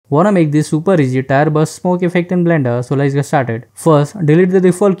Wanna make this super easy tire burst smoke effect in Blender, so let's get started. First, delete the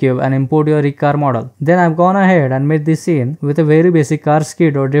default cube and import your rig car model. Then I've gone ahead and made this scene with a very basic car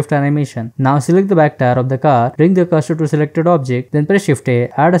skid or drift animation. Now select the back tire of the car, bring the cursor to selected object, then press Shift A,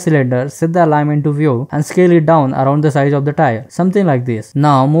 add a cylinder, set the alignment to view and scale it down around the size of the tire, something like this.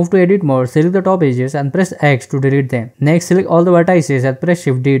 Now move to edit mode, select the top edges and press X to delete them. Next select all the vertices and press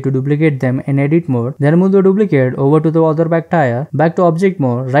Shift D to duplicate them in edit mode. Then move the duplicate over to the other back tire, back to object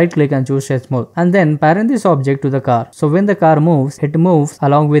mode, right click and choose sketch mode. And then parent this object to the car. So when the car moves, it moves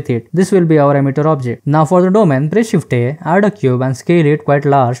along with it. This will be our emitter object. Now for the domain, press Shift A, add a cube and scale it quite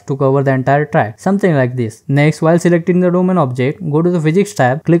large to cover the entire track, something like this. Next, while selecting the domain object, go to the physics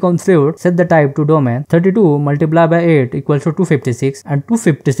tab, click on fluid, set the type to domain. 32 multiplied by 8 equals to 256 and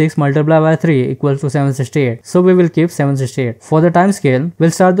 256 multiplied by 3 equals to 768. So we will keep 768. For the time scale,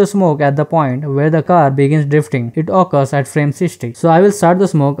 we'll start the smoke at the point where the car begins drifting. It occurs at frame 60. So I will start the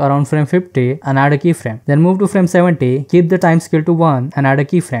smoke around frame 50 and add a keyframe. Then move to frame 70, keep the time scale to 1 and add a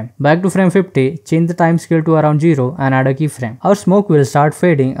keyframe. Back to frame 50, change the time scale to around 0 and add a keyframe. Our smoke will start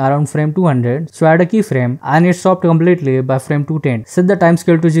fading around frame 200, so add a keyframe and it stopped completely by frame 210. Set the time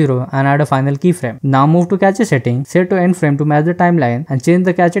scale to 0 and add a final keyframe. Now move to cache setting, set to end frame to match the timeline and change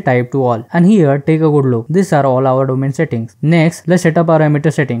the cache type to all. And here take a good look. These are all our domain settings. Next, let's set up our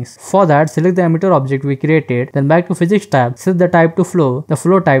emitter settings. For that, select the emitter object we created, then back to physics tab, set the type to flow, the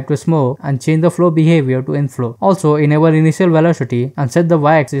flow type to smoke and change the flow behavior to inflow. Also enable initial velocity and set the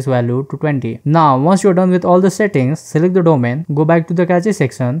y-axis value to 20. Now once you're done with all the settings, select the domain, go back to the cache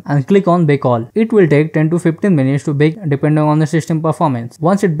section and click on bake all. It will take 10 to 15 minutes to bake depending on the system performance.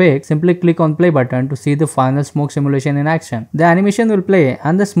 Once it bakes, simply click on play button to see the final smoke simulation in action. The animation will play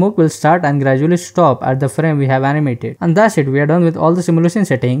and the smoke will start and gradually stop at the frame we have animated. And that's it, we are done with all the simulation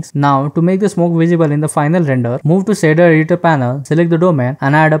settings. Now to make the smoke visible in the final render, move to shader editor panel, select the domain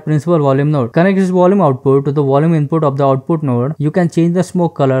and add a principal volume node. Connect this volume output to the volume input of the output node. You can change the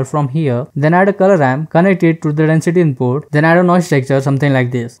smoke color from here. Then add a color ramp, connect it to the density input, then add a noise texture, something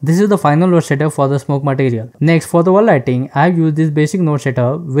like this. This is the final node setup for the smoke material. Next, for the wall lighting, I have used this basic node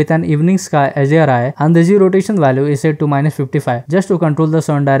setup with an evening sky HDRI and the Z rotation value is set to -55 just to control the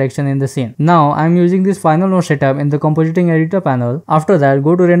sun direction in the scene. Now I am using this final node setup in the compositing editor panel. After that,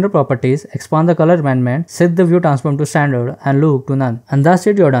 go to render properties, expand the color amendment, set the view transform to standard and loop to none. And that's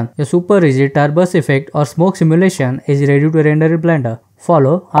it, you're done. Your super rigid tire burst effect or smoke simulation is ready to render in Blender.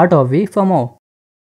 Follow Abhi for more.